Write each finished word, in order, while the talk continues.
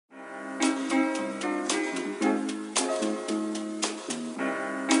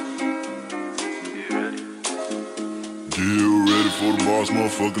know the boss,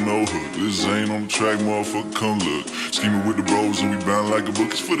 motherfucker, no hook. This Zane on the track, motherfucker, come look. Scheming with the bros and we bound like a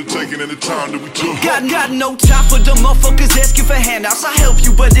book. It's for the taking and the time that we took. Got no time for the motherfuckers asking for handouts. I help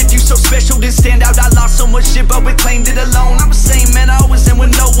you, but if you so special, then stand out. I lost so much shit, but we claimed it alone. I'm the same man I always am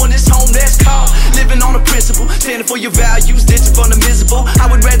when no one is home. That's called living on a principle, standing for your values, ditching from the miserable. I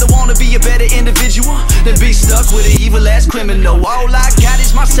would rather wanna be a better individual than be stuck with an evil ass criminal. All I got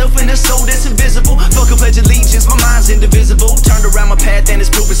is myself and a soul that's invisible. Fuck a pledge allegiance, my mind's indivisible. Turned around my path and it's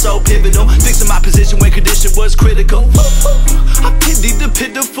proven so pivotal. Fixing my position when condition was critical. I pity the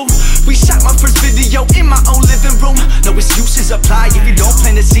pitiful. We shot my first video in my own living room. No excuses apply if you don't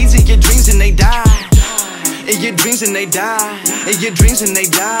plant the seeds in your dreams and they die. In your dreams and they die. In your dreams and they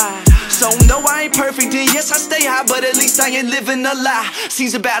die. So no, I ain't perfect and yes, I stay high, but at least I ain't living a lie.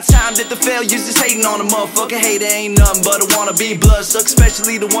 Seems about time that the failures is hating on a motherfucker. Hater ain't nothing but a wannabe bloodsuck,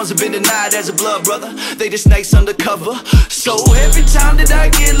 especially the ones that been denied as a blood brother. They the snakes undercover. So every time that I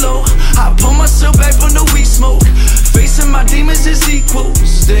get low, I pull myself back from the weed smoke. Facing my demons is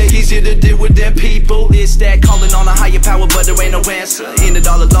equals. They're easier to deal with than people. It's that calling on a higher power, but there ain't no answer. In it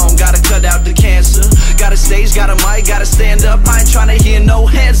all alone, gotta cut out the cancer. Got a stage, got a mic, gotta stand up. I ain't tryna hear no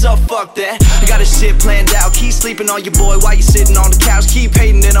hands up, fuck that. I got a shit planned out. Keep sleeping on your boy while you sitting on the couch. Keep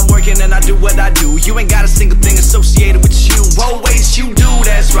hating and I'm working and I do what I do. You ain't got a single thing associated with you. Always you do,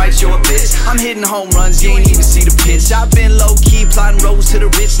 that's right, you're a bitch. I'm hitting home runs, you ain't even see the pitch. I've been low-key plotting roads to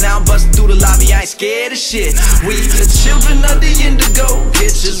the rich. Now I'm busting through the lobby, I ain't scared of shit. We the children of the indigo.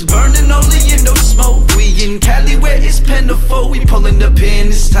 Get